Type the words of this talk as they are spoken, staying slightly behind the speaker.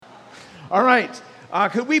All right.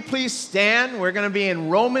 Could we please stand? We're going to be in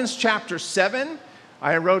Romans chapter 7.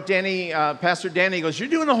 I wrote Pastor Danny, he goes, you're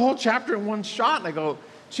doing the whole chapter in one shot? And I go,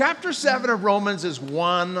 chapter 7 of Romans is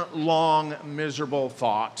one long, miserable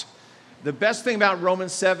thought. The best thing about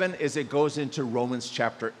Romans 7 is it goes into Romans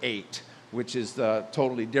chapter 8, which is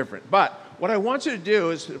totally different. But what I want you to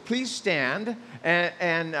do is please stand,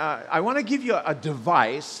 and I want to give you a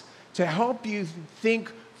device to help you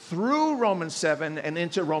think through Romans 7 and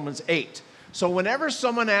into Romans 8. So whenever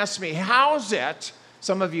someone asks me, how's it?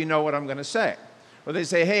 Some of you know what I'm going to say. Or they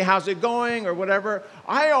say, hey, how's it going? Or whatever.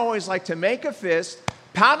 I always like to make a fist,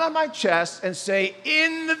 pound on my chest, and say,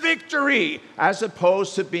 in the victory, as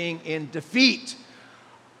opposed to being in defeat.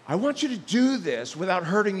 I want you to do this without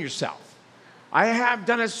hurting yourself. I have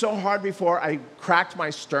done it so hard before, I cracked my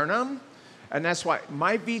sternum. And that's why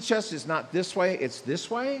my V chest is not this way, it's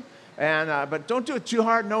this way. But don't do it too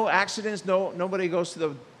hard. No accidents. Nobody goes to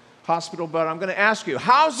the hospital. But I'm going to ask you,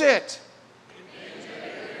 how's it?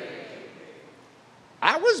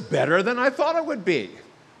 I was better than I thought it would be.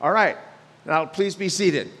 All right. Now, please be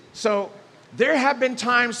seated. So there have been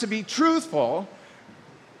times to be truthful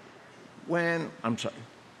when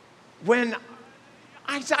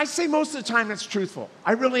I say most of the time it's truthful.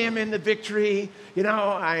 I really am in the victory. You know,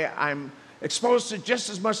 I'm exposed to just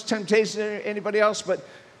as much temptation as anybody else, but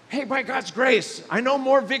hey, by God's grace, I know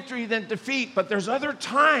more victory than defeat, but there's other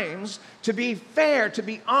times, to be fair, to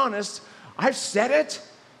be honest, I've said it,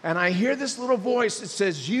 and I hear this little voice that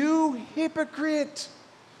says, you hypocrite,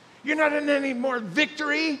 you're not in any more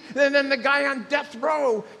victory than the guy on death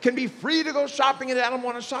row can be free to go shopping at Adam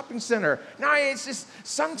Shopping Center. No, it's just,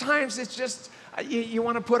 sometimes it's just, you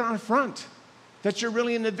want to put on a front that you're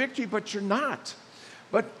really in the victory, but you're not.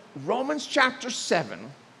 But Romans chapter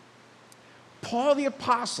 7, Paul the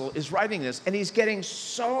Apostle is writing this, and he's getting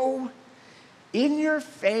so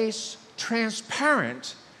in-your-face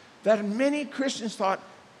transparent that many Christians thought,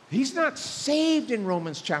 he's not saved in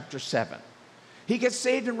Romans chapter 7. He gets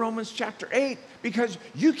saved in Romans chapter 8 because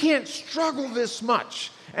you can't struggle this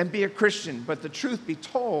much and be a Christian. But the truth be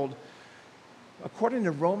told, according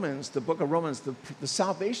to Romans, the book of Romans, the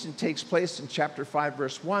salvation takes place in chapter 5,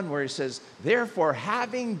 verse 1, where he says, therefore,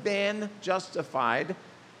 having been justified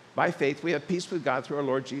by faith, we have peace with God through our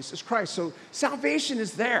Lord Jesus Christ. So salvation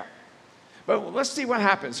is there. But let's see what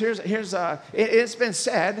happens. It's been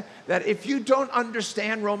said that if you don't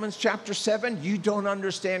understand Romans chapter 7, you don't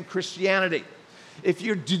understand Christianity. If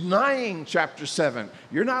you're denying chapter 7,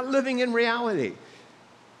 you're not living in reality.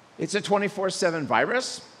 It's a 24/7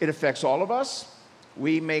 virus. It affects all of us.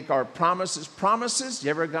 We make our promises. You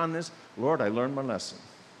ever done this? Lord, I learned my lesson.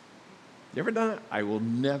 You ever done it? I will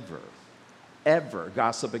never, ever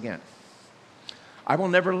gossip again. I will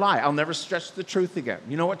never lie. I'll never stretch the truth again.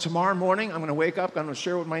 You know what? Tomorrow morning, I'm going to wake up, I'm going to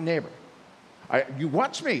share with my neighbor. You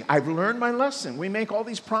watch me. I've learned my lesson. We make all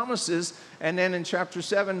these promises, and then in chapter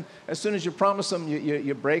 7, as soon as you promise them,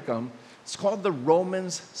 you break them. It's called the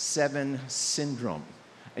Romans 7 syndrome,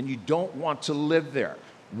 and you don't want to live there.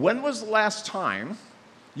 When was the last time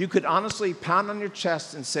you could honestly pound on your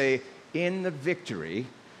chest and say, in the victory,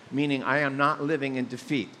 meaning I am not living in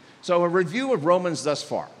defeat? So a review of Romans thus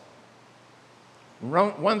far.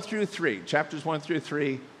 1 through 3, chapters 1 through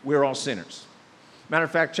 3, we're all sinners. Matter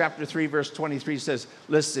of fact, chapter 3, verse 23 says,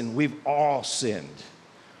 listen, we've all sinned.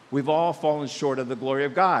 We've all fallen short of the glory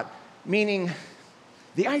of God. Meaning,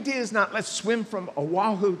 the idea is not let's swim from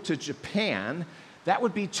Oahu to Japan. That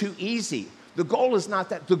would be too easy. The goal is not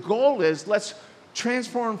that. The goal is let's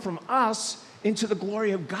transform from us into the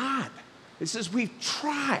glory of God. It says we've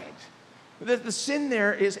tried. The sin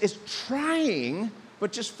there is trying,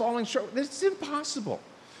 but just falling short. It's impossible.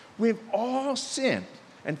 We've all sinned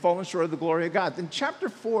and fallen short of the glory of God. Then chapter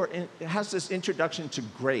 4 it has this introduction to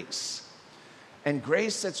grace. And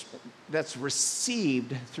grace that's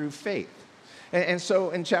received through faith. And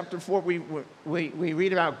so in chapter 4, we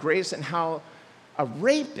read about grace and how a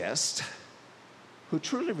rapist who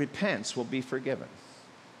truly repents will be forgiven.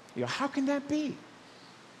 You know, how can that be?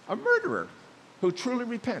 A murderer who truly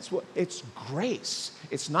repents. Well, it's grace.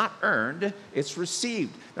 It's not earned, it's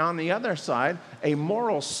received. Now, on the other side, a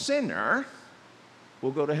moral sinner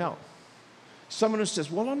will go to hell. Someone who says,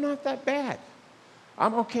 well, I'm not that bad.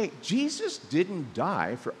 I'm okay. Jesus didn't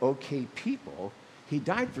die for okay people. He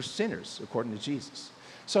died for sinners, according to Jesus.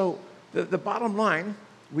 So the bottom line,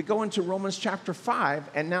 we go into Romans chapter 5,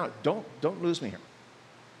 and now don't lose me here.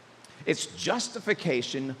 It's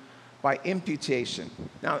justification by imputation.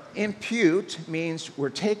 Now, impute means we're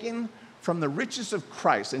taking from the riches of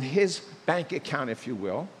Christ in his bank account, if you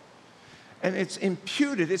will, and it's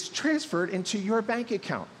imputed, it's transferred into your bank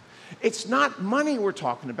account. It's not money we're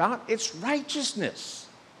talking about, it's righteousness.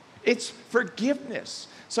 It's forgiveness.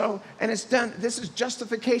 So, and it's done, this is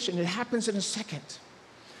justification. It happens in a second.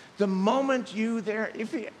 The moment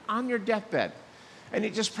if you're on your deathbed and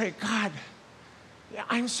you just pray, God,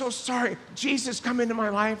 I'm so sorry. Jesus, come into my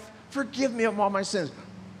life. Forgive me of all my sins.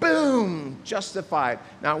 Boom, justified.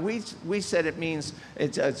 Now, we said it means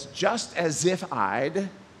it's just as if I'd,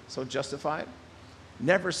 so justified,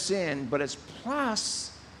 never sinned, but it's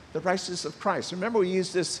plus the righteousness of Christ. Remember, we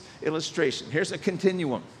used this illustration. Here's a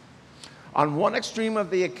continuum. On one extreme of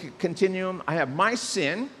the continuum, I have my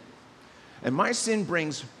sin, and my sin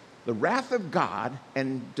brings the wrath of God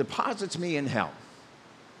and deposits me in hell.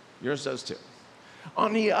 Yours does too.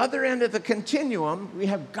 On the other end of the continuum, we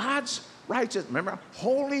have God's righteous, remember,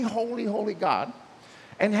 holy, holy, holy God,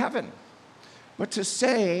 and heaven. But to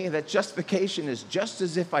say that justification is just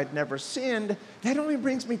as if I'd never sinned, that only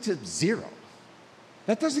brings me to zero.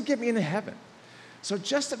 That doesn't get me into heaven. So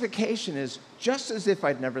justification is just as if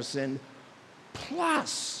I'd never sinned,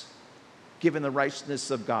 plus given the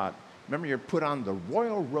righteousness of God. Remember, you're put on the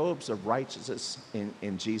royal robes of righteousness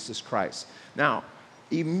in Jesus Christ. Now,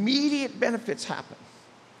 immediate benefits happen.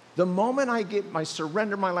 The moment I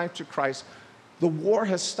surrender my life to Christ, the war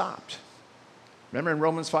has stopped. Remember in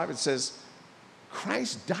Romans 5, it says,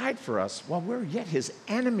 Christ died for us while we're yet his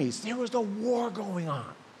enemies. There was a war going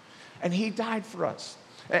on, and he died for us.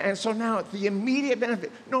 And so now the immediate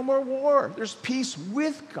benefit, no more war. There's peace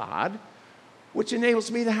with God, which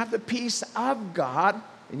enables me to have the peace of God.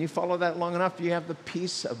 And you follow that long enough, you have the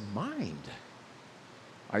peace of mind.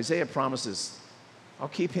 Isaiah promises, I'll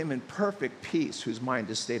keep him in perfect peace whose mind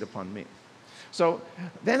is stayed upon me. So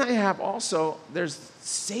then I have also, there's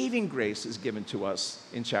saving grace is given to us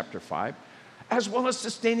in chapter 5, as well as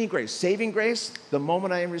sustaining grace. Saving grace, the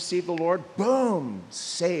moment I receive the Lord, boom,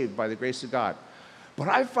 saved by the grace of God. But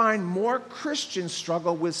I find more Christians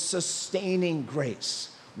struggle with sustaining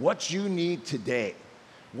grace. What you need today.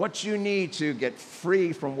 What you need to get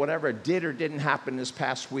free from whatever did or didn't happen this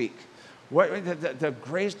past week. The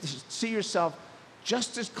grace to see yourself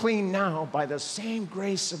just as clean now by the same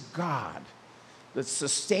grace of God. The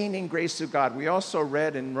sustaining grace of God. We also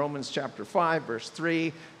read in Romans chapter 5, verse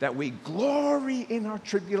 3, that we glory in our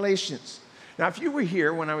tribulations. Now, if you were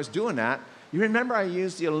here when I was doing that, you remember I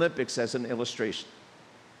used the Olympics as an illustration.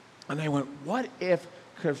 And I went, what if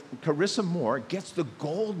Carissa Moore gets the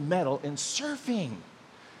gold medal in surfing?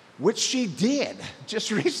 Which she did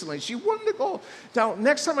just recently. She won the gold. Now,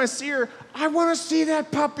 next time I see her, I want to see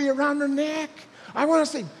that puppy around her neck. I want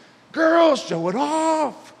to say, girls, show it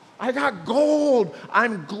off. I got gold.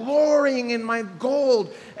 I'm glorying in my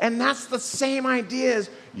gold. And that's the same idea as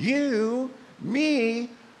you,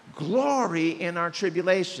 me, glory in our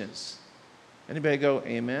tribulations. Anybody go,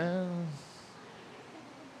 amen?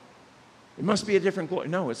 It must be a different glory.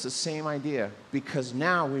 No, it's the same idea, because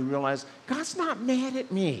now we realize God's not mad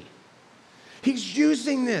at me. He's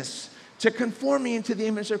using this to conform me into the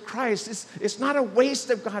image of Christ. It's not a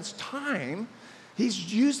waste of God's time.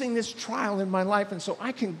 He's using this trial in my life, and so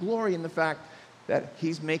I can glory in the fact that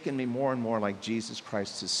he's making me more and more like Jesus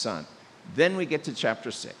Christ, his son. Then we get to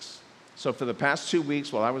chapter 6. So for the past 2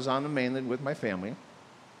 weeks while I was on the mainland with my family,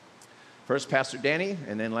 first Pastor Danny,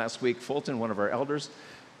 and then last week Fulton, one of our elders,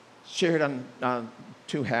 shared on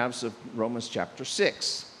two halves of Romans chapter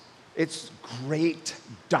 6. It's great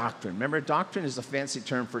doctrine. Remember, doctrine is a fancy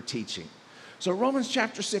term for teaching. So Romans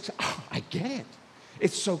chapter 6, I get it.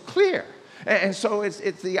 It's so clear. And so it's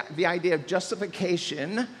the idea of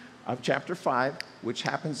justification of chapter 5, which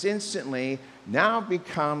happens instantly, now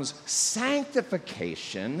becomes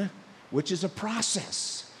sanctification, which is a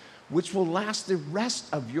process, which will last the rest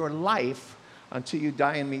of your life until you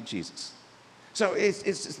die and meet Jesus. So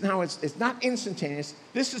it's not instantaneous.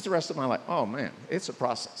 This is the rest of my life. Oh, man, it's a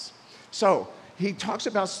process. So he talks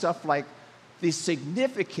about stuff like the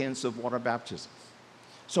significance of water baptism.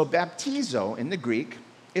 So baptizo in the Greek,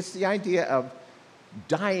 it's the idea of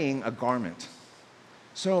dyeing a garment.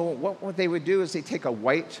 So what they would do is they take a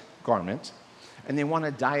white garment and they want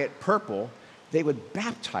to dye it purple. They would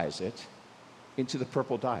baptize it into the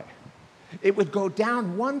purple dye. It would go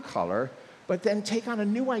down one color, but then take on a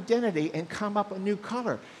new identity and come up a new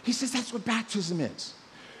color. He says that's what baptism is.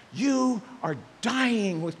 You are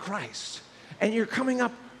dying with Christ, and you're coming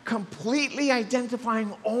up completely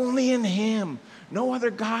identifying only in him. No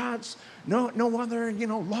other gods, no other,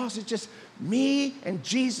 laws. It's just me and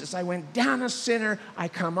Jesus. I went down a sinner. I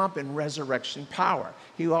come up in resurrection power.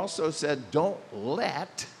 He also said, don't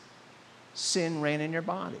let sin reign in your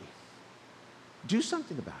body. Do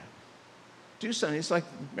something about it. Do something. It's like,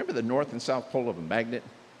 remember the north and south pole of a magnet?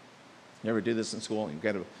 You ever do this in school? You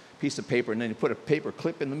get a piece of paper and then you put a paper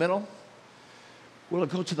clip in the middle? Will it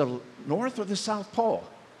go to the North or the South Pole?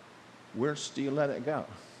 Where do you let it go?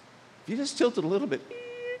 If you just tilt it a little bit,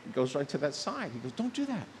 it goes right to that side. He goes, don't do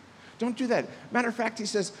that. Don't do that. Matter of fact, he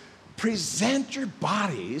says, present your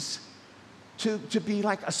bodies to be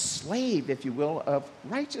like a slave, if you will, of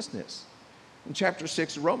righteousness. In chapter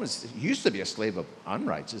 6 of Romans, it used to be a slave of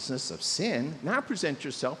unrighteousness, of sin. Now present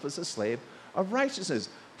yourself as a slave of righteousness.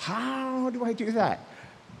 How do I do that?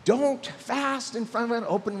 Don't fast in front of an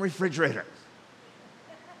open refrigerator.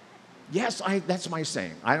 Yes, that's my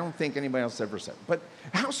saying. I don't think anybody else ever said it. But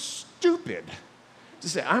how stupid to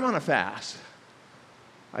say, I'm on a fast.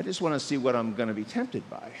 I just want to see what I'm going to be tempted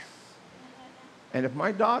by. And if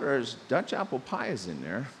my daughter's Dutch apple pie is in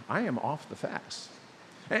there, I am off the fast.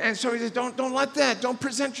 And so he says, don't let that. Don't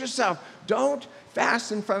present yourself. Don't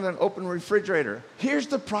fast in front of an open refrigerator. Here's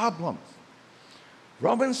the problem.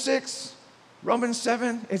 Romans 6, Romans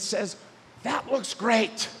 7, it says, that looks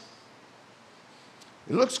great.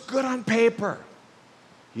 It looks good on paper.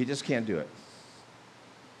 You just can't do it.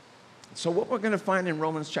 So what we're going to find in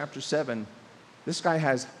Romans chapter 7, this guy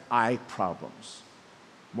has I problems.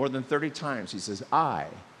 More than 30 times he says, I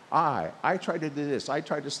tried to do this. I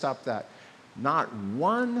tried to stop that. Not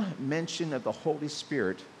one mention of the Holy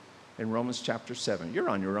Spirit in Romans chapter 7. You're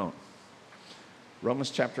on your own. Romans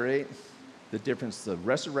chapter 8, the difference the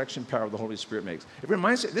resurrection power of the Holy Spirit makes. It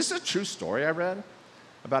reminds me, this is a true story I read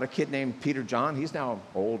about a kid named Peter John. He's now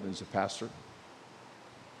old and he's a pastor.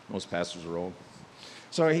 Most pastors are old.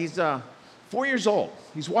 So he's 4 years old.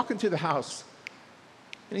 He's walking through the house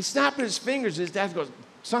and he's snapping his fingers. His dad goes,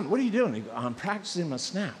 son, what are you doing? He goes, I'm practicing my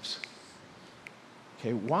snaps.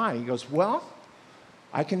 Okay, why? He goes, well,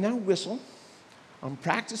 I can now whistle. I'm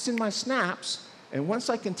practicing my snaps. And once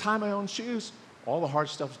I can tie my own shoes, all the hard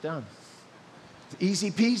stuff's done. It's easy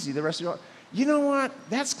peasy. The rest of you know what?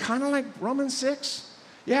 That's kind of like Romans 6.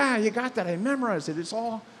 Yeah, you got that. I memorized it. It's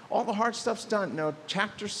all the hard stuff's done. No,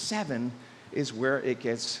 chapter 7 is where it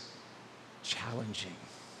gets challenging.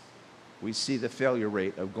 We see the failure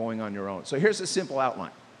rate of going on your own. So here's a simple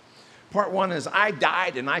outline. Part 1 is I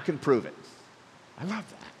died and I can prove it. I love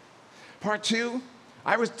that. Part 2,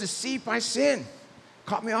 I was deceived by sin.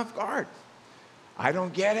 Caught me off guard. I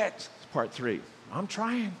don't get it. Part 3, I'm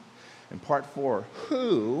trying. And part 4,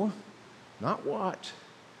 who, not what,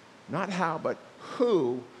 not how, but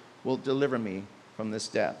who will deliver me from this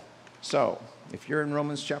death? So, if you're in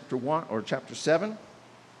Romans chapter 1 or chapter 7,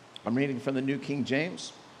 I'm reading from the New King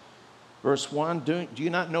James. Verse 1, do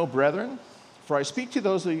you not know, brethren? For I speak to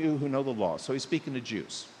those of you who know the law. So he's speaking to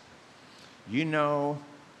Jews. You know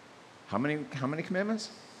how many commandments?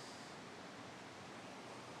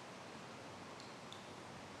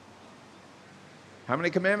 How many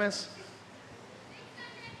commandments?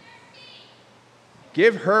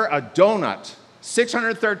 Give her a donut.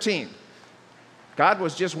 613. God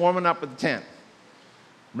was just warming up with the 10.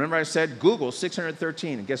 Remember I said Google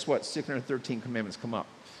 613, and guess what? 613 commandments come up.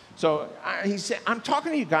 So he said, I'm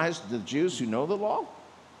talking to you guys, the Jews who know the law,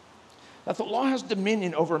 that the law has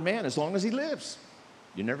dominion over a man as long as he lives.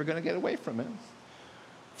 You're never going to get away from it.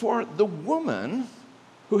 For the woman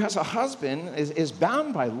who has a husband is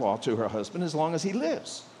bound by law to her husband as long as he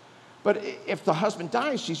lives. But if the husband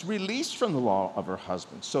dies, she's released from the law of her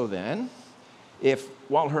husband. So then, if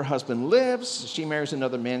while her husband lives, she marries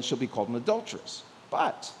another man, she'll be called an adulteress.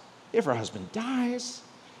 But if her husband dies,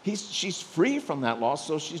 she's free from that law,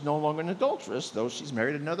 so she's no longer an adulteress, though she's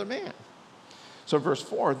married another man. So verse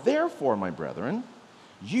 4, therefore, my brethren,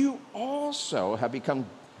 you also have become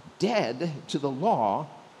dead to the law.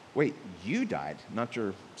 Wait, you died, not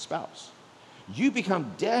your spouse. You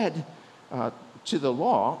become dead to the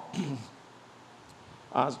law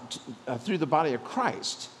through the body of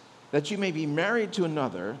Christ, that you may be married to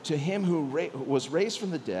another, to him who was raised from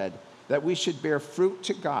the dead, that we should bear fruit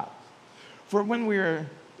to God. For when we were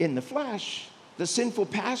in the flesh, the sinful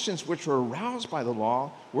passions which were aroused by the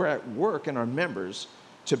law were at work in our members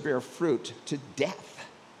to bear fruit to death.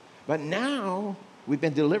 But now we've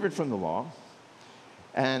been delivered from the law,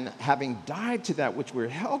 and having died to that which we're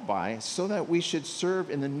held by, so that we should serve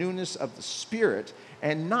in the newness of the Spirit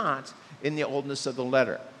and not in the oldness of the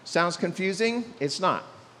letter. Sounds confusing? It's not.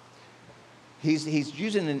 He's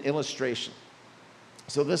using an illustration.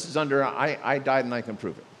 So this is under I died and I can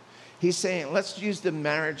prove it. He's saying, let's use the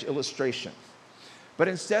marriage illustration. But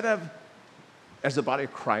instead of, as the body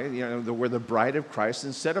of Christ, we're the bride of Christ,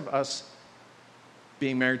 instead of us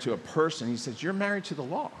being married to a person, he says, you're married to the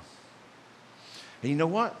law. And you know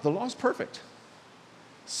what? The law's perfect.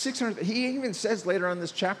 600. He even says later on in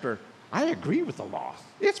this chapter, I agree with the law.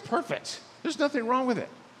 It's perfect. There's nothing wrong with it.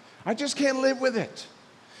 I just can't live with it.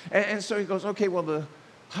 And so he goes, okay, well, the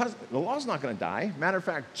law's not going to die. Matter of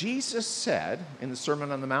fact, Jesus said in the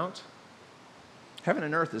Sermon on the Mount, heaven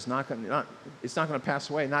and earth is it's not going to pass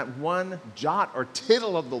away. Not one jot or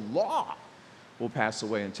tittle of the law will pass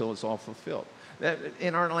away until it's all fulfilled.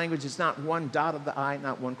 In our language, it's not one dot of the I,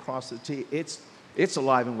 not one cross of the T. It's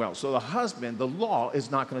alive and well. So the husband, the law is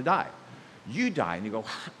not going to die. You die, and you go,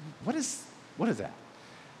 what is that?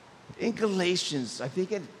 In Galatians, I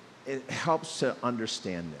think it helps to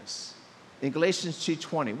understand this. In Galatians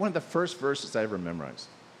 2:20, one of the first verses I ever memorized.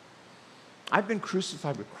 I've been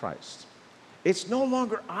crucified with Christ. It's no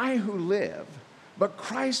longer I who live, but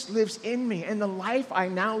Christ lives in me. And the life I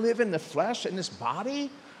now live in the flesh, in this body,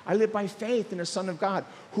 I live by faith in the Son of God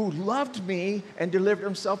who loved me and delivered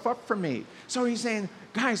himself up for me. So he's saying,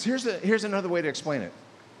 guys, here's another way to explain it.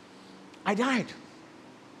 I died.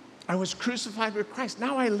 I was crucified with Christ.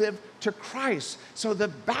 Now I live to Christ. So the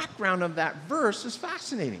background of that verse is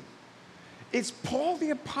fascinating. It's Paul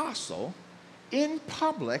the Apostle in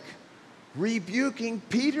public rebuking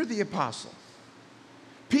Peter the Apostle.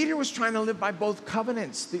 Peter was trying to live by both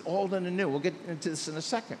covenants, the old and the new. We'll get into this in a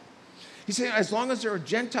second. He said, as long as there are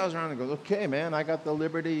Gentiles around, he goes, okay, man, I got the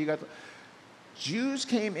liberty, you got the... Jews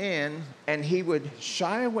came in, and he would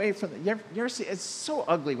shy away from them. You ever see, it's so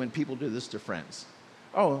ugly when people do this to friends.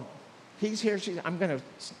 Oh, he's here, I'm going to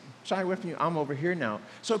shy away from you, I'm over here now.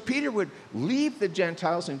 So Peter would leave the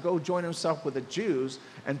Gentiles and go join himself with the Jews,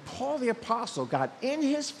 and Paul the Apostle got in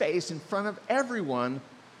his face in front of everyone,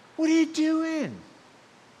 what are you doing?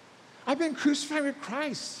 I've been crucified with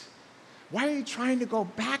Christ. Why are you trying to go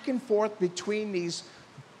back and forth between these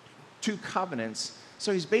two covenants?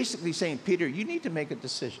 So he's basically saying, Peter, you need to make a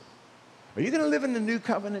decision. Are you going to live in the new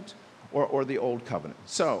covenant or the old covenant?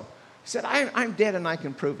 So he said, I'm dead and I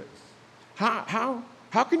can prove it. How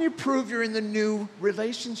can you prove you're in the new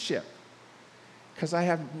relationship? Because I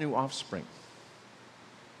have new offspring.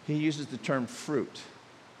 He uses the term fruit.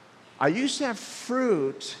 I used to have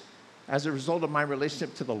fruit as a result of my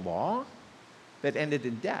relationship to the law that ended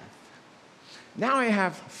in death. Now I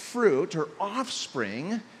have fruit or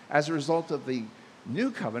offspring as a result of the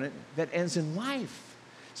new covenant that ends in life.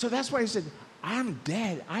 So that's why he said, I'm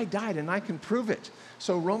dead, I died, and I can prove it.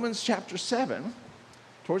 So Romans chapter 7,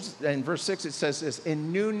 in verse 6, it says this,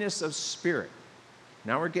 in newness of spirit.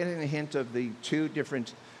 Now we're getting a hint of the two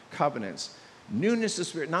different covenants. Newness of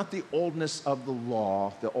spirit, not the oldness of the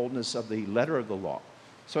law, the oldness of the letter of the law.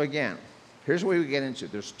 So again, here's where we get into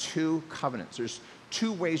it. There's two covenants. There's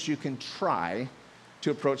two ways you can try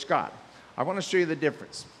to approach God. I want to show you the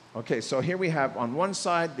difference. Okay, so here we have on one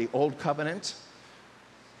side the Old Covenant.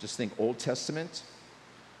 Just think Old Testament,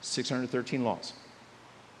 613 laws.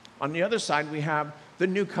 On the other side, we have the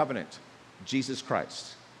New Covenant, Jesus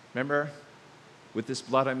Christ. Remember, with this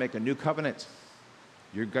blood I make a new covenant.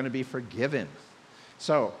 You're going to be forgiven.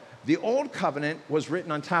 So the Old Covenant was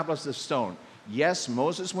written on tablets of stone. Yes,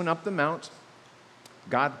 Moses went up the mount.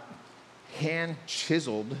 God hand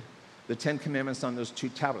chiseled the Ten Commandments on those two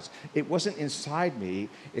tablets. It wasn't inside me,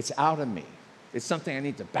 it's out of me. It's something I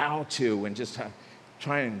need to bow to and just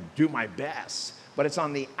try and do my best. But it's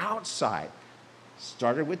on the outside.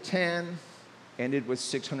 Started with 10, ended with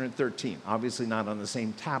 613. Obviously not on the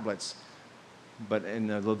same tablets, but in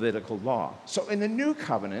the Levitical law. So in the New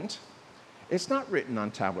Covenant, it's not written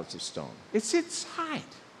on tablets of stone. It's inside.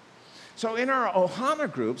 So in our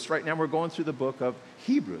Ohana groups, right now we're going through the book of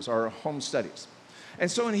Hebrews, our home studies. And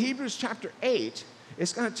so in Hebrews chapter 8,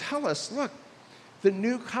 it's going to tell us, look, the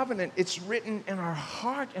new covenant, it's written in our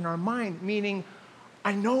heart and our mind, meaning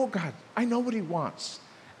I know God, I know what he wants,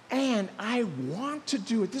 and I want to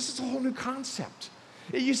do it. This is a whole new concept.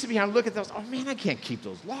 It used to be, I look at those, oh man, I can't keep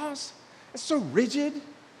those laws. It's so rigid.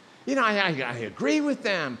 You know, I agree with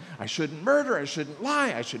them. I shouldn't murder, I shouldn't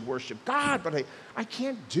lie, I should worship God, but I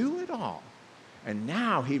can't do it all. And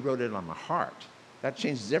now he wrote it on my heart. That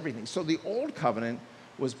changes everything. So the old covenant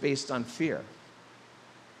was based on fear.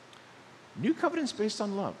 New covenant's based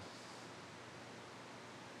on love.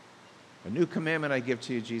 A new commandment I give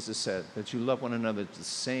to you, Jesus said, that you love one another the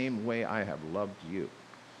same way I have loved you.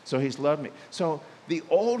 So he's loved me. So the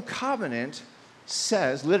old covenant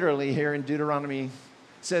says, literally here in Deuteronomy,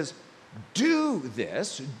 says, do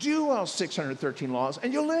this, do all 613 laws,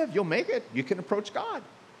 and you'll live, you'll make it, you can approach God.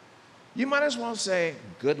 You might as well say,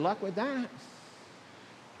 good luck with that.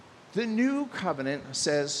 The new covenant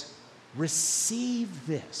says, receive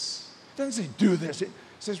this. It doesn't say do this. It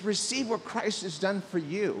says receive what Christ has done for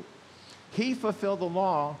you. He fulfilled the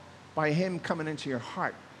law by him coming into your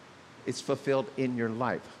heart. It's fulfilled in your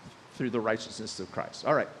life through the righteousness of Christ.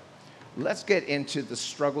 All right, let's get into the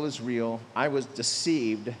struggle is real. I was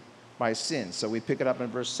deceived by sin. So we pick it up in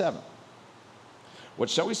verse 7. What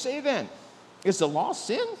shall we say then? Is the law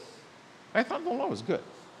sin? I thought the law was good.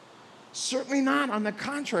 Certainly not. On the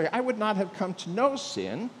contrary, I would not have come to know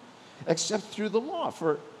sin except through the law.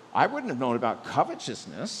 For I wouldn't have known about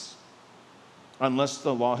covetousness unless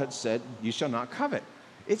the law had said, you shall not covet.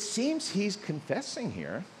 It seems he's confessing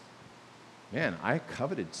here, man, I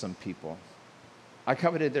coveted some people. I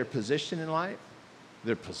coveted their position in life,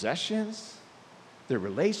 their possessions, their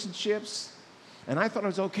relationships, and I thought it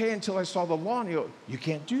was okay until I saw the law, and you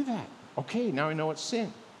can't do that. Okay, now I know it's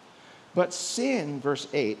sin. But sin, verse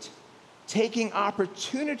 8, taking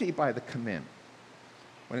opportunity by the commandment,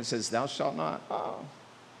 when it says, thou shalt not,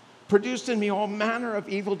 produced in me all manner of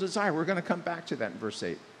evil desire. We're going to come back to that in verse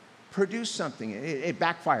 8. Produced something. It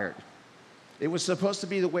backfired. It was supposed to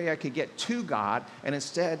be the way I could get to God, and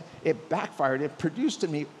instead it backfired. It produced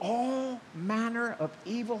in me all manner of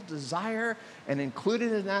evil desire, and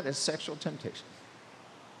included in that is sexual temptation.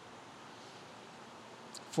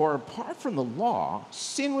 For apart from the law,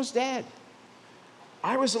 sin was dead.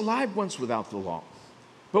 I was alive once without the law.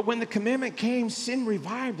 But when the commandment came, sin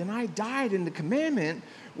revived, and I died in the commandment,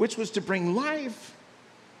 which was to bring life.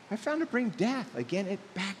 I found to bring death. Again, it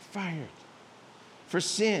backfired. For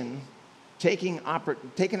sin, taking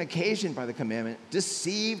occasion by the commandment,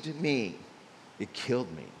 deceived me. It killed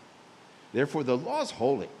me. Therefore, the law is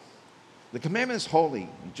holy. The commandment is holy,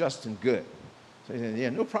 and just, and good. So, yeah,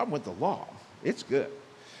 no problem with the law. It's good.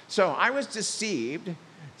 So I was deceived.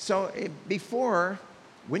 So before,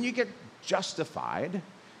 when you get justified,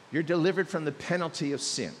 you're delivered from the penalty of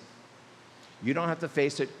sin. You don't have to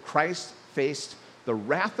face it. Christ faced the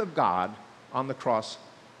wrath of God on the cross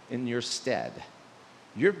in your stead.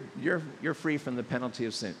 You're free from the penalty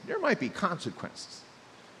of sin. There might be consequences,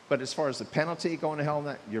 but as far as the penalty, going to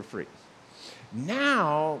hell, you're free.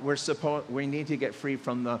 Now we need to get free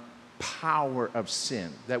from the power of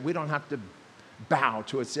sin, that we don't have to bow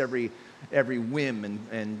to its every whim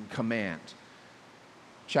and command.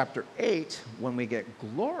 Chapter 8, when we get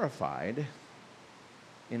glorified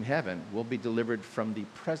in heaven, we'll be delivered from the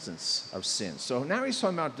presence of sin. So now he's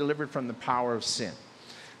talking about delivered from the power of sin.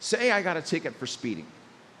 Say I got a ticket for speeding,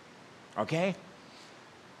 okay?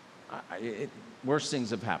 Worse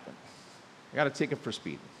things have happened. I got a ticket for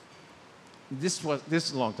speeding. This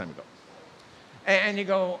is a long time ago. And you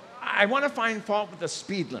go, I want to find fault with the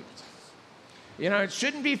speed limit. You know, it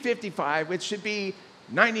shouldn't be 55, it should be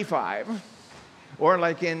 95. Or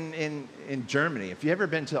like in Germany, if you've ever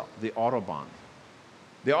been to the Autobahn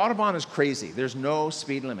is crazy. There's no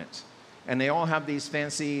speed limit. And they all have these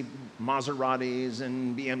fancy Maseratis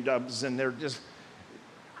and BMWs, and they're just,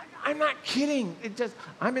 I'm not kidding.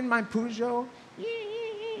 I'm in my Peugeot.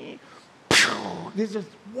 It's just,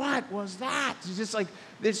 what was that? It's just like,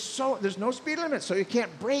 there's no speed limit, so you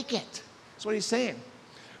can't break it. That's what he's saying.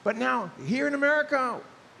 But now, here in America,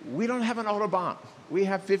 we don't have an Autobahn. We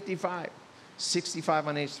have 55, 65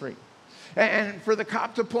 on H3. And for the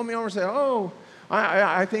cop to pull me over and say, oh,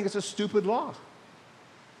 I think it's a stupid law.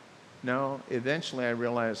 No, eventually I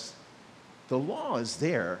realized the law is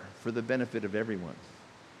there for the benefit of everyone.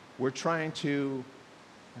 We're trying to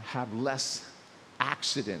have less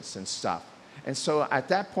accidents and stuff. And so at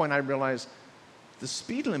that point I realized the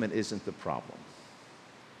speed limit isn't the problem.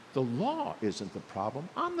 The law isn't the problem.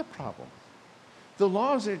 I'm the problem. The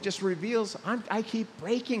law just reveals I keep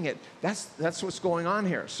breaking it. That's what's going on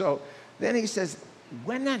here. So then he says,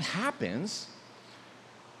 when that happens,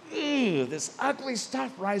 this ugly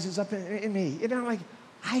stuff rises up in me. You know, like,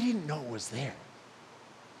 I didn't know it was there.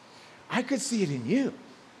 I could see it in you.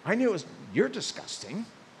 I knew you're disgusting.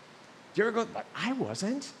 Do you ever go, but I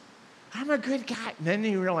wasn't. I'm a good guy. And then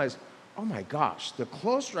you realize, oh my gosh, the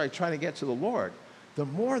closer I try to get to the Lord, the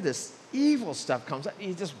more this evil stuff comes up.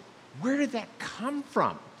 You just, where did that come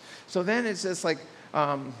from? So then it's just like,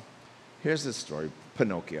 here's this story,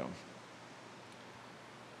 Pinocchio.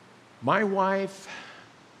 My wife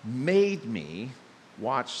made me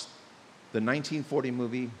watch the 1940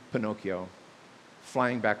 movie Pinocchio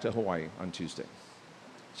flying back to Hawaii on Tuesday.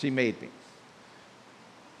 She made me.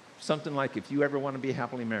 Something like, if you ever want to be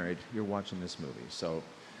happily married, you're watching this movie. So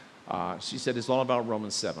she said, it's all about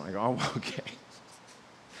Romans 7. I go, oh, okay.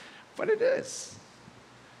 But it is.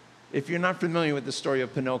 If you're not familiar with the story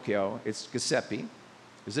of Pinocchio, it's Giuseppe.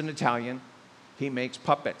 He's an Italian. He makes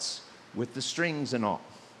puppets with the strings and all.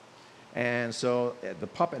 And so the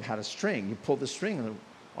puppet had a string. You pull the string and the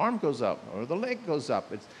arm goes up or the leg goes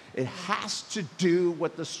up. It has to do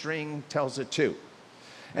what the string tells it to.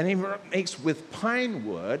 And he makes with pine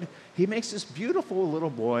wood, he makes this beautiful little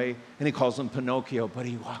boy, and he calls him Pinocchio. But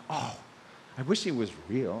I wish he was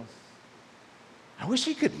real. I wish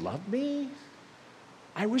he could love me.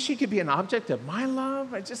 I wish he could be an object of my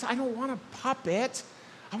love. I don't want a puppet.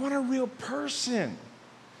 I want a real person.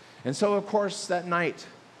 And so, of course, that night,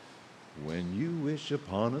 when you wish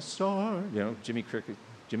upon a star, Jiminy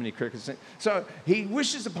Cricket sing. So he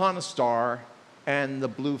wishes upon a star and the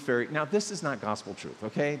blue fairy. Now, this is not gospel truth,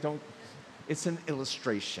 okay? It's an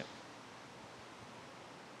illustration.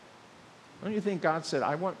 Don't you think God said,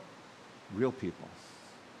 I want real people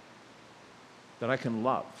that I can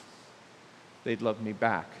love? They'd love me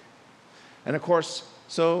back. And of course,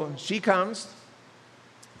 so she comes,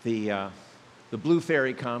 the blue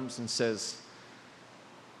fairy comes and says,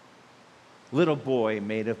 little boy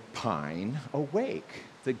made of pine, awake,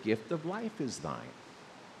 the gift of life is thine.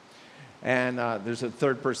 And there's a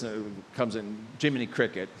third person who comes in, Jiminy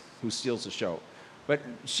Cricket, who steals the show. But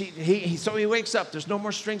so he wakes up, there's no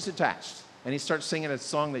more strings attached. And he starts singing a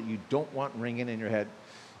song that you don't want ringing in your head.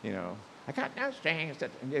 I got no strings,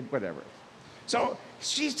 whatever. So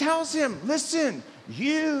she tells him, listen,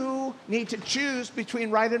 you need to choose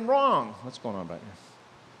between right and wrong. What's going on back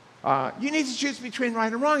there? You need to choose between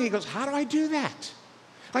right and wrong. He goes, how do I do that?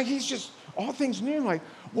 Like he's just, all things new. Like,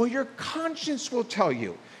 well, your conscience will tell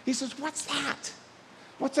you. He says, what's that?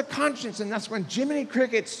 What's a conscience? And that's when Jiminy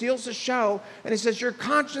Cricket steals the show, and he says, your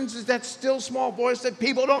conscience is that still small voice that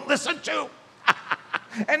people don't listen to.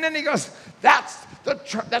 And then he goes, that's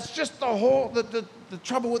just the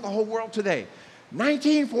trouble with the whole world today.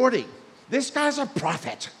 1940, this guy's a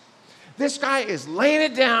prophet. This guy is laying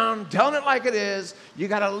it down, telling it like it is. You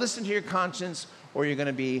got to listen to your conscience or you're going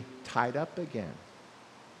to be tied up again.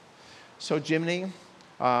 So Jiminy,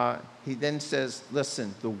 he then says,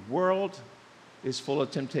 listen, the world is full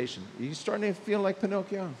of temptation. Are you starting to feel like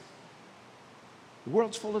Pinocchio? The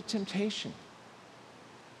world's full of temptation.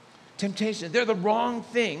 Temptation. They're the wrong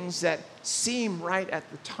things that seem right at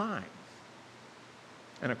the time.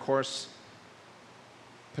 And of course,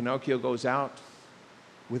 Pinocchio goes out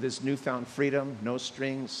with his newfound freedom, no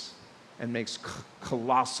strings, and makes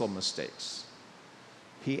colossal mistakes.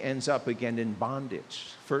 He ends up again in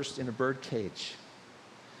bondage, first in a bird cage.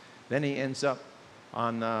 Then he ends up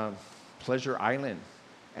on Pleasure Island,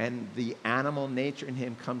 and the animal nature in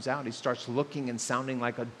him comes out. He starts looking and sounding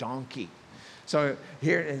like a donkey. So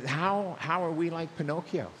here, how are we like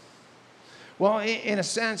Pinocchio? Well, in a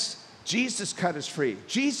sense, Jesus cut us free.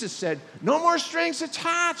 Jesus said, no more strings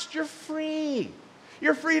attached. You're free.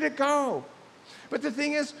 You're free to go. But the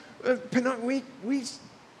thing is,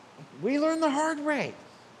 we learn the hard way.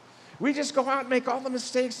 We just go out and make all the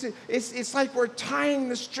mistakes. It's like we're tying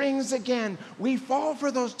the strings again. We fall for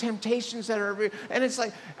those temptations that are, and it's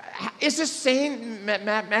like, is this sane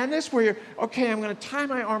madness where you're, okay, I'm going to tie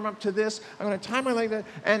my arm up to this, I'm going to tie my leg to that,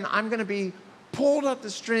 and I'm going to be pulled up the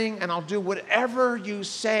string, and I'll do whatever you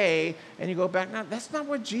say, and you go back. Now, that's not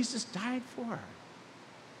what Jesus died for.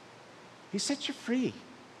 He set you free.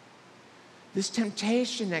 This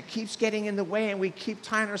temptation that keeps getting in the way, and we keep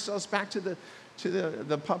tying ourselves back to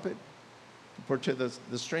the puppet, or to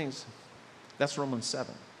the strings. That's Romans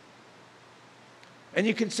 7. And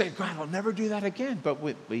you can say, God, I'll never do that again. But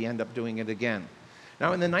we end up doing it again.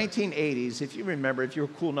 Now, in the 1980s, if you remember, if you were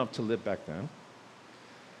cool enough to live back then,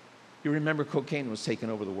 you remember cocaine was taking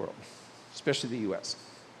over the world, especially the U.S.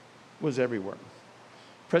 It was everywhere.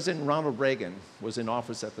 President Ronald Reagan was in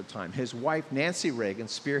office at the time. His wife, Nancy Reagan,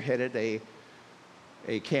 spearheaded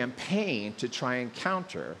a campaign to try and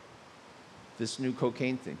counter this new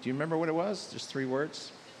cocaine thing. Do you remember what it was? Just 3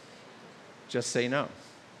 words. Just say no.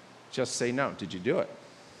 Just say no. Did you do it?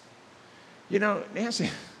 You know, Nancy,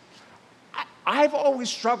 I've always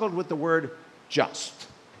struggled with the word just.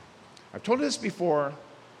 I've told you this before.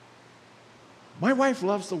 My wife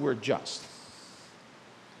loves the word just.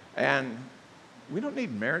 And we don't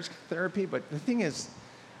need marriage therapy, but the thing is,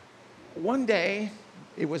 one day,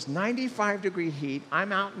 it was 95-degree heat.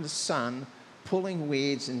 I'm out in the sun pulling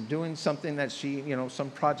weeds and doing something that she,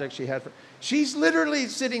 some project she had. She's literally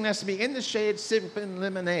sitting next to me in the shade, sipping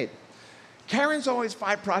lemonade. Karen's always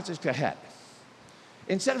 5 projects ahead.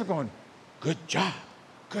 Instead of going, good job,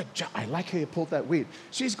 I like how you pulled that weed.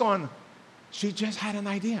 She's going, she just had an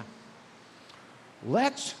idea.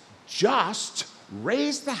 Let's just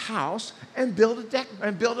raise the house and build a deck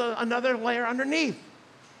and build another layer underneath.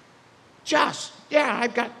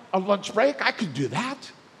 I've got a lunch break. I could do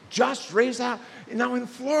that. Just raise that. Now in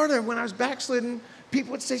Florida, when I was backslidden,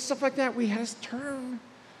 people would say stuff like that. We had this term.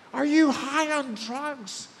 Are you high on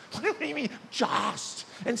drugs? What do you mean, just?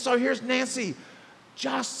 And so here's Nancy.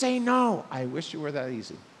 Just say no. I wish you were that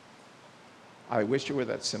easy. I wish you were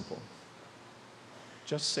that simple.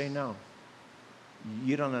 Just say no.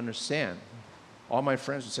 You don't understand. All my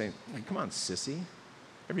friends would say, come on, sissy.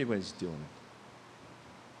 Everybody's doing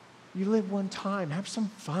it. You live one time. Have some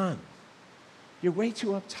fun. You're way too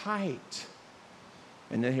uptight.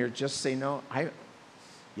 And then here, just say no.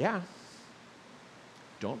 Yeah.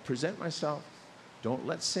 Don't present myself. Don't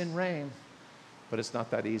let sin reign. But it's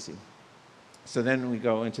not that easy. So then we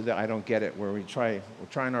go into the I don't get it, where we're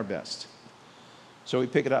trying our best. So we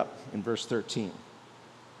pick it up in verse 13.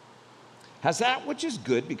 Has that which is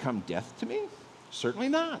good become death to me? Certainly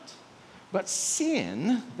not. But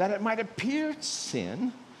sin, that it might appear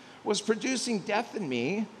sin, was producing death in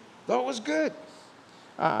me, though it was good.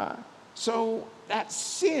 So that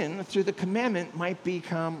sin through the commandment might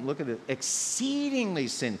become, look at it, exceedingly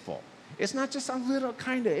sinful. It's not just a little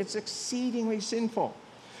kind of, it's exceedingly sinful.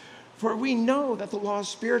 For we know that the law is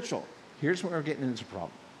spiritual. Here's where we're getting into the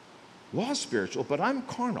problem. Law is spiritual, but I'm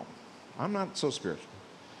carnal. I'm not so spiritual.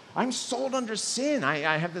 I'm sold under sin.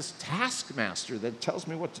 I have this taskmaster that tells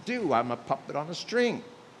me what to do. I'm a puppet on a string.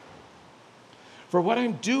 For what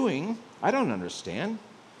I'm doing, I don't understand.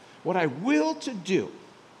 What I will to do,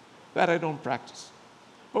 that I don't practice.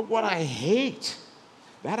 But what I hate,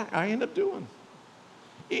 that I end up doing.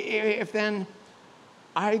 If then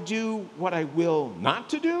I do what I will not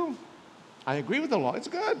to do, I agree with the law. It's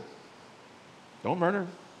good. Don't murder.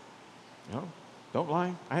 No, don't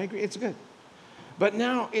lie. I agree. It's good. But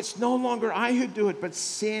now it's no longer I who do it, but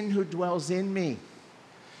sin who dwells in me.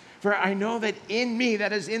 For I know that in me,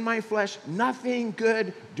 that is in my flesh, nothing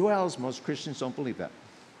good dwells. Most Christians don't believe that.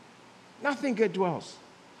 Nothing good dwells.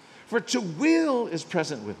 For to will is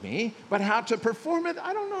present with me, but how to perform it,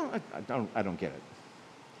 I don't know. I don't get it.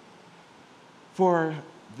 For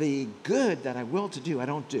the good that I will to do, I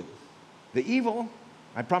don't do. The evil,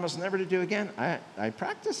 I promise never to do again, I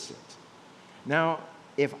practice it. Now,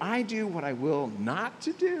 if I do what I will not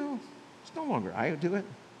to do, it's no longer I who do it,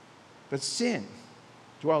 but sin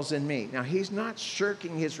dwells in me. Now, he's not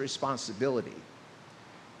shirking his responsibility.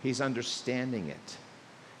 He's understanding it.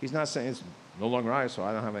 He's not saying it's no longer I, so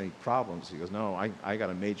I don't have any problems. He goes, no, I got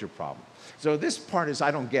a major problem. So this part is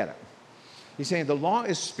I don't get it. He's saying the law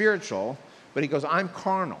is spiritual, but he goes, I'm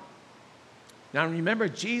carnal. Now, remember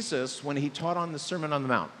Jesus, when he taught on the Sermon on the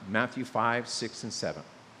Mount, Matthew 5, 6, and 7.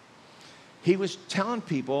 He was telling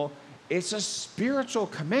people it's a spiritual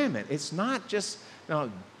commandment. It's not just, thou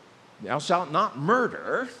shalt not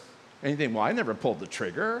murder. And you think, well, I never pulled the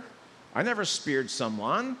trigger. I never speared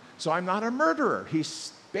someone, so I'm not a murderer.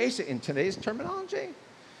 He's basically, in today's terminology,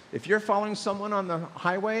 if you're following someone on the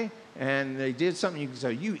highway and they did something, you can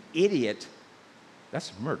say, you idiot,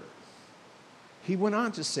 that's murder. He went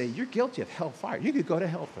on to say, you're guilty of hellfire. You could go to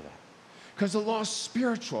hell for that. Because the law is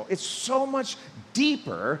spiritual. It's so much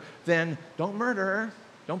deeper than don't murder,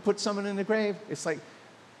 don't put someone in the grave. It's like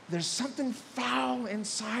there's something foul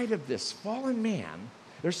inside of this fallen man.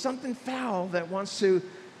 There's something foul that wants to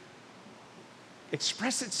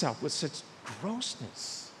express itself with such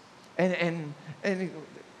grossness. And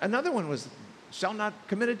another one was, shall not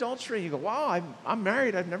commit adultery. You go, wow, I'm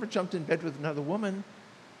married. I've never jumped in bed with another woman.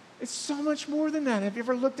 It's so much more than that. Have you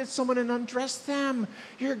ever looked at someone and undressed them?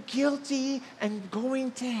 You're guilty and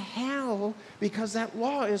going to hell because that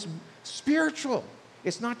law is spiritual.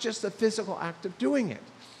 It's not just a physical act of doing it.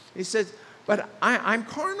 He says, but I'm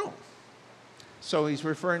carnal. So he's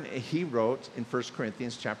referring, he wrote in 1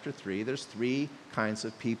 Corinthians chapter 3, there's 3 kinds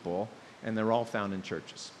of people, and they're all found in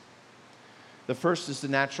churches. The first is the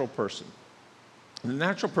natural person. The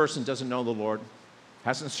natural person doesn't know the Lord,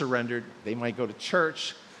 hasn't surrendered. They might go to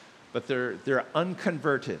church, but they're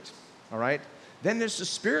unconverted, all right? Then there's the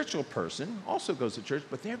spiritual person, also goes to church,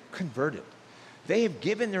 but they're converted. They have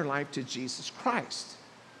given their life to Jesus Christ.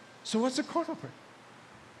 So what's a carnal person?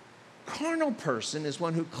 Carnal person is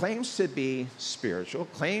one who claims to be spiritual,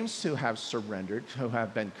 claims to have surrendered, who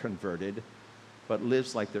have been converted, but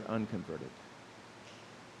lives like they're unconverted,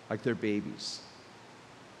 like they're babies.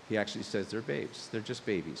 He actually says they're babes. They're just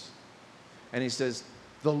babies. And he says,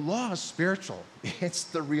 the law is spiritual. It's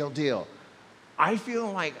the real deal. I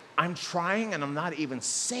feel like I'm trying and I'm not even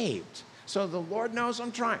saved. So the Lord knows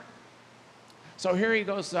I'm trying. So here he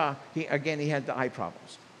goes. He had the eye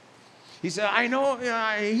problems. He said, I know,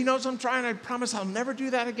 he knows I'm trying. I promise I'll never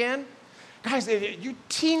do that again. Guys, you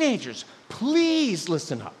teenagers, please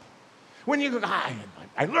listen up. When you go,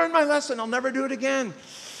 I learned my lesson. I'll never do it again.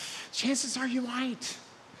 Chances are you might.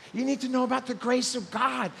 You need to know about the grace of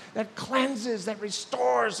God that cleanses, that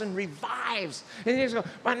restores, and revives. And you just go,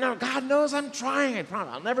 but no, God knows I'm trying. I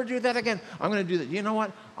promise. I'll never do that again. I'm going to do that. You know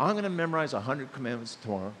what? I'm going to memorize 100 commandments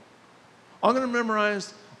tomorrow. I'm going to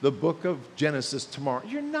memorize the book of Genesis tomorrow.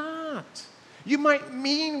 You're not. You might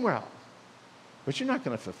mean well, but you're not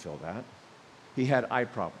going to fulfill that. he had eye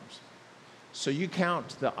problems. So you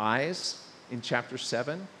count the eyes in chapter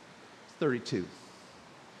 7, 32.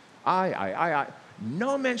 Eye.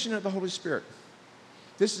 No mention of the Holy Spirit.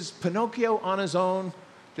 This is Pinocchio on his own,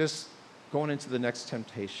 just going into the next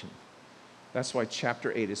temptation. That's why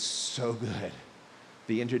chapter 8 is so good.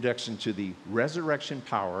 The introduction to the resurrection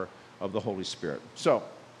power of the Holy Spirit. So,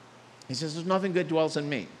 he says, there's nothing good dwells in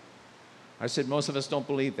me. I said, most of us don't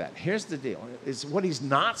believe that. Here's the deal. Is what he's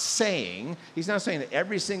not saying that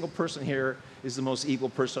every single person here is the most evil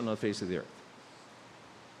person on the face of the earth.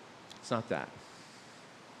 It's not that.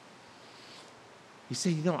 He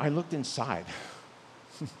said, I looked inside.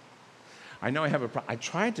 I know I have a problem. I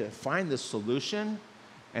tried to find the solution,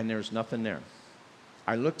 and there's nothing there.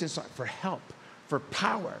 I looked inside for help, for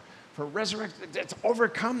power, for resurrection, to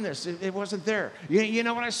overcome this. It wasn't there. You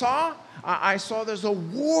know what I saw? I saw there's a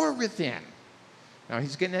war within. Now,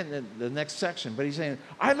 he's getting into the next section, but he's saying,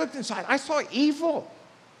 I looked inside. I saw evil.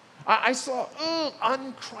 I saw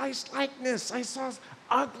unChristlikeness. I saw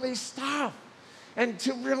ugly stuff. And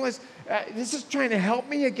to realize, this is trying to help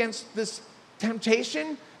me against this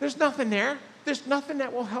temptation. There's nothing there. There's nothing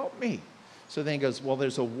that will help me. So then he goes, well,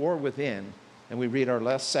 there's a war within. And we read our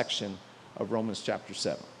last section of Romans chapter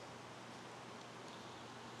 7.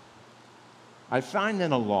 I find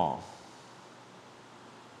then a law,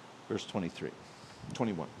 verse 21.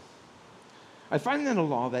 I find then a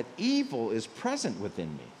law that evil is present within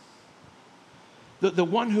me. The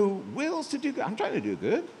one who wills to do good. I'm trying to do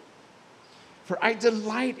good. For I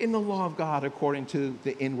delight in the law of God according to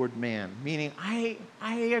the inward man. Meaning, I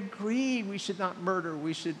agree we should not murder.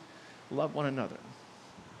 We should love one another.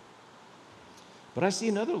 But I see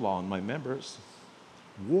another law in my members,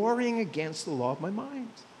 warring against the law of my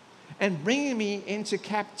mind, and bringing me into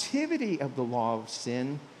captivity of the law of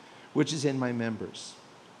sin, which is in my members.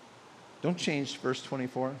 Don't change verse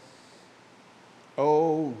 24.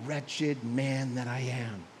 Oh, wretched man that I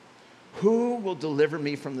am, who will deliver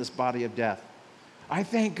me from this body of death? I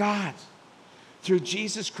thank God through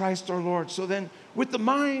Jesus Christ our Lord. So then, with the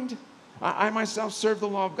mind, I myself serve the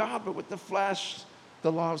law of God, but with the flesh,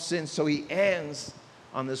 the law of sin. So he ends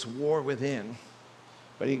on this war within.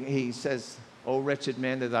 But he says, oh, wretched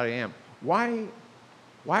man that I am. Why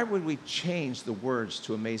would we change the words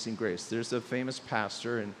to Amazing Grace? There's a famous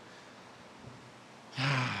pastor, and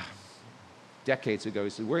decades ago, he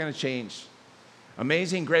said, we're going to change.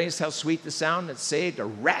 Amazing grace, how sweet the sound that saved a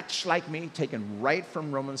wretch like me, taken right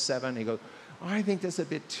from Romans 7. He goes, oh, I think that's a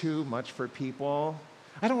bit too much for people.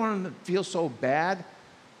 I don't want them to feel so bad.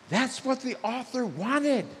 That's what the author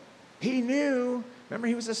wanted. He knew. Remember,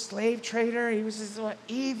 he was a slave trader. He was this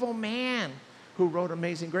evil man who wrote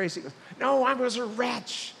Amazing Grace. He goes, no, I was a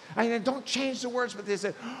wretch. Don't change the words, but they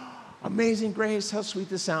said, oh, amazing grace, how sweet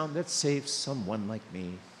the sound that saves someone like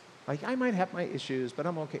me. Like, I might have my issues, but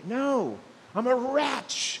I'm okay. No, I'm a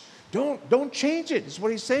wretch. Don't change it, is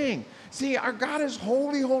what he's saying. See, our God is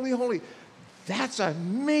holy, holy, holy. That's a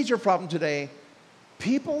major problem today.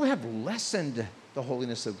 People have lessened the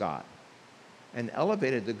holiness of God and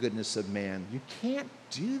elevated the goodness of man. You can't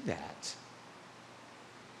do that.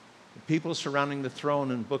 The people surrounding the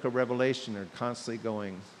throne in the book of Revelation are constantly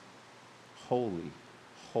going, holy,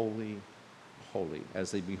 holy, holy,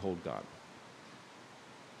 as they behold God.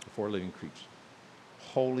 The four living creatures.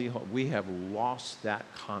 Holy, holy. We have lost that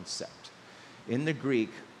concept. In the Greek,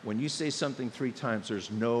 when you say something 3 times, there's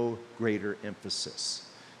no greater emphasis.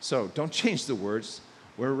 So don't change the words.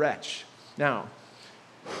 We're a wretch. Now,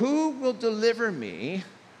 who will deliver me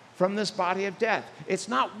from this body of death? It's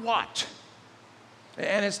not what.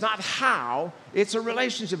 And it's not how. It's a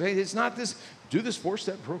relationship. It's not this, do this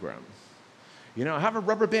 4-step program. Have a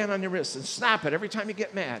rubber band on your wrist and snap it every time you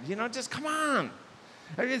get mad. Just come on.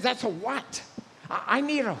 That's a what. I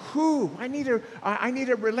need a who. I need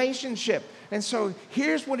a relationship. And so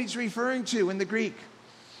here's what he's referring to in the Greek.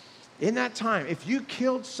 In that time, if you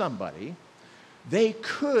killed somebody, they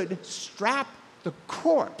could strap the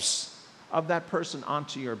corpse of that person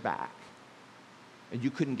onto your back, and you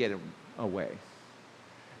couldn't get it away.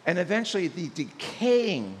 And eventually, the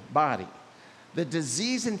decaying body, the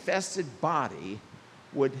disease-infested body,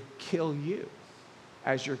 would kill you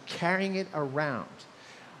as you're carrying it around.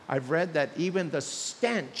 I've read that even the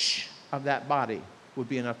stench of that body would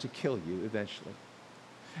be enough to kill you eventually.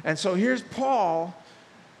 And so here's Paul.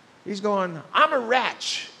 He's going, I'm a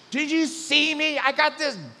wretch. Did you see me? I got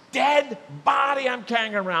this dead body I'm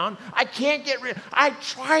carrying around. I can't get rid. I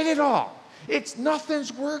tried it all.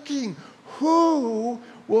 Nothing's working. Who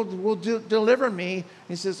will deliver me?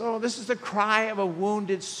 He says, oh, this is the cry of a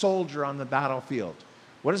wounded soldier on the battlefield.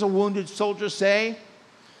 What does a wounded soldier say?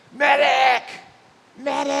 Medic!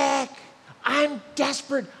 Medic! I'm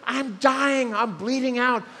desperate. I'm dying. I'm bleeding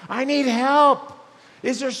out. I need help.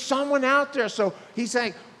 Is there someone out there? So he's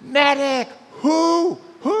saying, medic,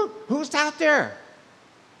 who's out there?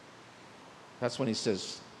 That's when he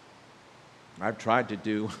says, I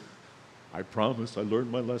promise I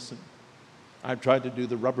learned my lesson. I've tried to do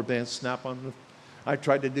the rubber band snap on. I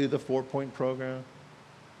tried to do the 4-point program.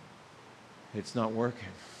 It's not working.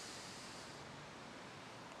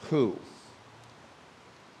 Who?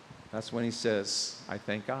 That's when he says, I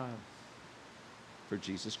thank God for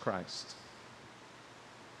Jesus Christ.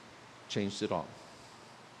 Changed it all.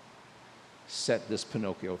 Set this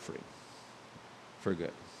Pinocchio free for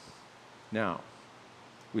good. Now,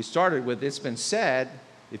 we started with, it's been said,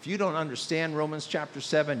 if you don't understand Romans chapter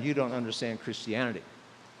 7, you don't understand Christianity.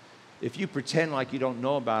 If you pretend like you don't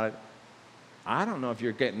know about it, I don't know if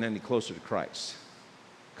you're getting any closer to Christ,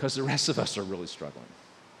 because the rest of us are really struggling.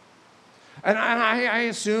 And I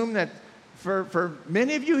assume that for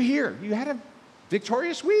many of you here, you had a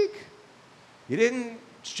victorious week. You didn't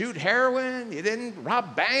shoot heroin. You didn't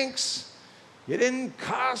rob banks. You didn't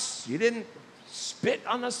cuss. You didn't spit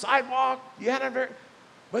on the sidewalk. You had a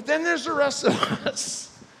but then there's the rest of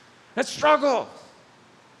us that struggle.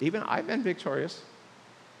 Even I've been victorious.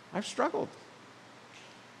 I've struggled.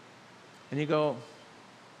 And you go,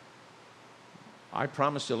 I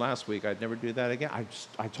promised you last week I'd never do that again.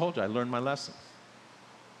 I told you I learned my lesson.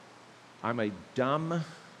 I'm a dumb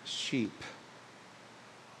sheep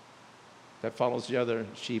that follows the other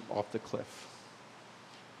sheep off the cliff.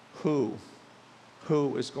 Who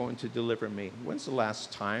is going to deliver me? When's the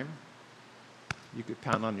last time you could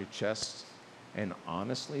pound on your chest and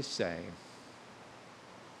honestly say,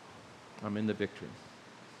 I'm in the victory?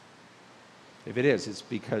 If it is, it's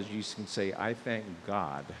because you can say, I thank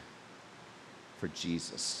God for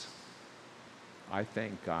Jesus. I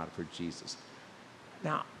thank God for Jesus.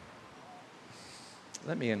 Now,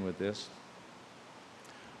 let me end with this.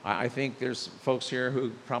 I think there's folks here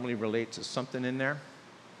who probably relate to something in there,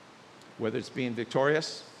 whether it's being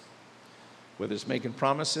victorious, whether it's making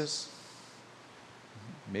promises,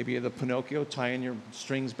 maybe you're the Pinocchio tying your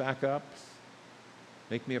strings back up,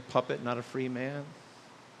 make me a puppet, not a free man.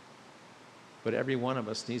 But every one of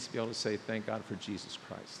us needs to be able to say, thank God for Jesus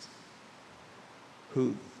Christ,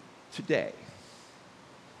 who today,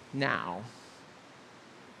 now,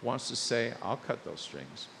 wants to say, I'll cut those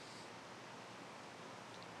strings.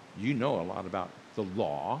 You know a lot about the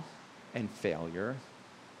law and failure.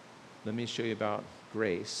 Let me show you about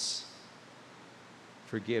grace,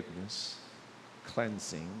 forgiveness,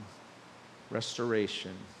 cleansing,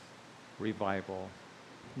 restoration, revival,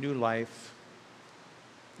 new life,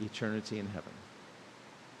 eternity in heaven.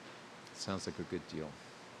 Sounds like a good deal.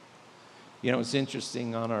 You know, it's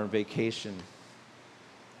interesting on our vacation.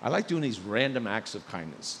 I like doing these random acts of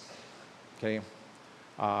kindness. Okay?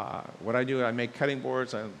 What I do, I make cutting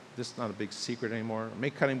boards. This is not a big secret anymore. I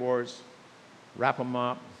make cutting boards, wrap them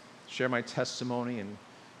up, share my testimony and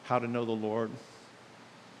how to know the Lord.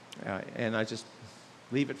 And I just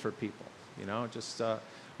leave it for people. You know, just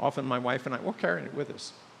often my wife and I, we're carrying it with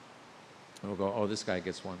us. And we'll go, oh, this guy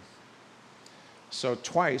gets one. So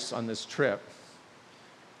twice on this trip,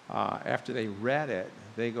 after they read it,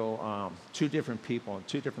 they go, two different people in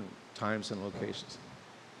two different times and locations.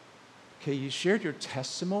 Okay, you shared your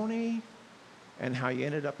testimony and how you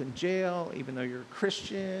ended up in jail, even though you're a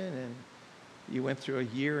Christian, and you went through a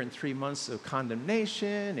year and 3 months of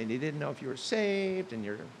condemnation, and you didn't know if you were saved, and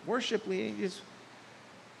your worship leading.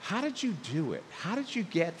 How did you do it? How did you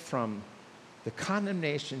get from the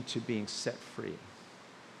condemnation to being set free?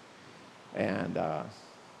 And I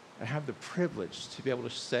have the privilege to be able to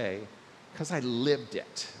say, because I lived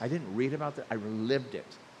it. I didn't read about it, I lived it.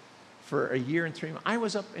 For a year and 3 months, I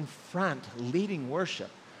was up in front leading worship,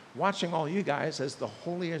 watching all you guys as the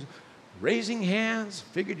holy, raising hands,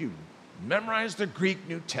 figured you memorized the Greek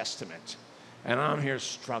New Testament. And I'm here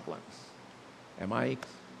struggling. Am I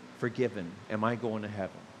forgiven? Am I going to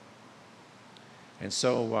heaven? And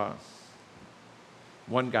so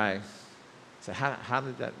one guy said, how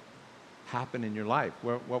did that happen in your life?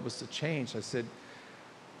 What was the change? I said,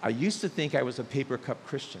 I used to think I was a paper cup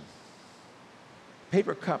Christian.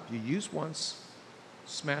 Paper cup, you use once,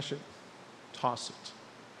 smash it, toss it.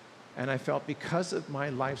 And I felt because of my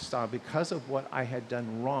lifestyle, because of what I had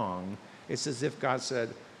done wrong, it's as if God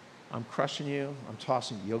said, I'm crushing you, I'm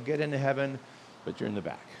tossing you. You'll get into heaven, but you're in the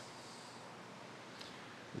back.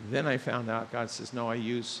 Then I found out God says, no, I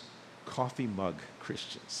use coffee mug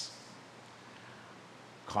Christians.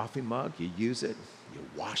 Coffee mug, you use it, you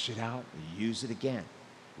wash it out, you use it again.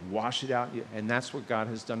 Wash it out, and that's what God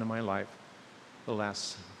has done in my life the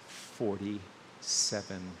last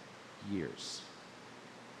 47 years.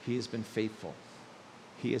 He has been faithful.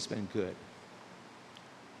 He has been good.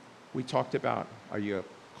 We talked about, are you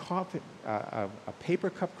a paper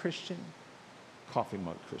cup Christian, coffee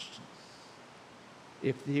mug Christian?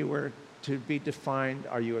 If you were to be defined,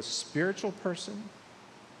 are you a spiritual person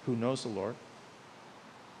who knows the Lord,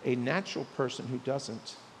 a natural person who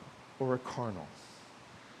doesn't, or a carnal?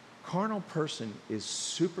 Carnal person is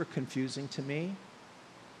super confusing to me.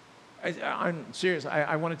 I'm serious.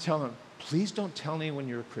 I want to tell them, please don't tell me when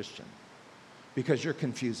you're a Christian, because you're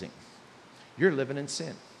confusing. You're living in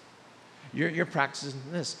sin. You're practicing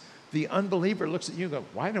this. The unbeliever looks at you and goes,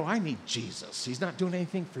 why do I need Jesus? He's not doing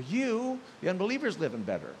anything for you. The unbeliever's living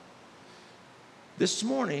better. This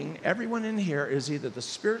morning, everyone in here is either the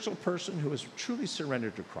spiritual person who has truly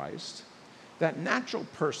surrendered to Christ, that natural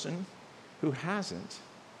person who hasn't,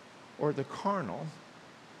 or the carnal,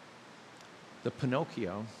 the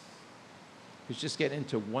Pinocchio, who's just getting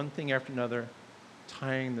into one thing after another,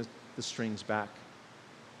 tying the strings back.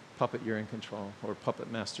 Puppet, you're in control, or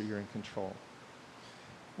puppet master, you're in control.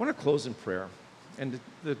 I want to close in prayer, and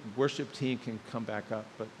the worship team can come back up,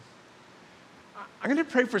 but I'm going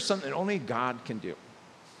to pray for something that only God can do.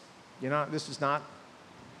 You know, this is not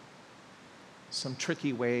some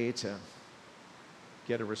tricky way to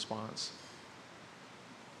get a response.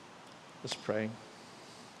 Let's pray.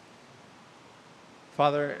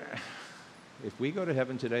 Father, if we go to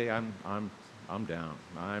heaven today, I'm down.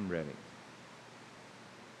 I'm ready.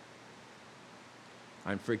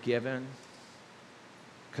 I'm forgiven,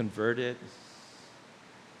 converted,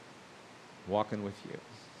 walking with you.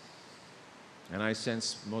 And I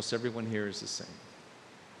sense most everyone here is the same.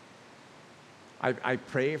 I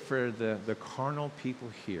pray for the carnal people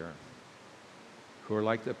here who are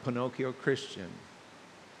like the Pinocchio Christian,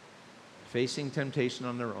 facing temptation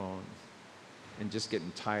on their own and just getting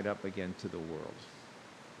tied up again to the world.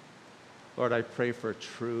 Lord, I pray for a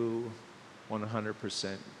true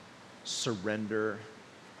 100% surrender,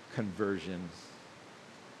 conversion.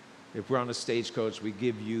 If we're on a stagecoach, we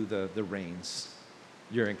give you the reins.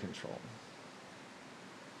 You're in control.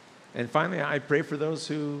 And finally, I pray for those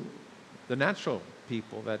the natural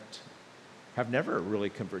people that have never really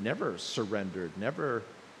converted, never surrendered, never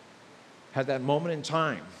had that moment in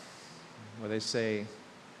time where they say,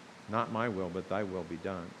 not my will, but thy will be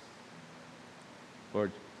done.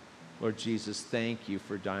 Lord Jesus, thank you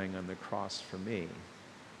for dying on the cross for me.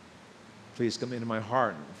 Please come into my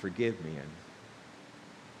heart and forgive me and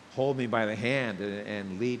hold me by the hand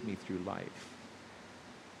and lead me through life.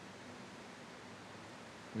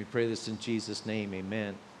 We pray this in Jesus' name,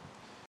 amen.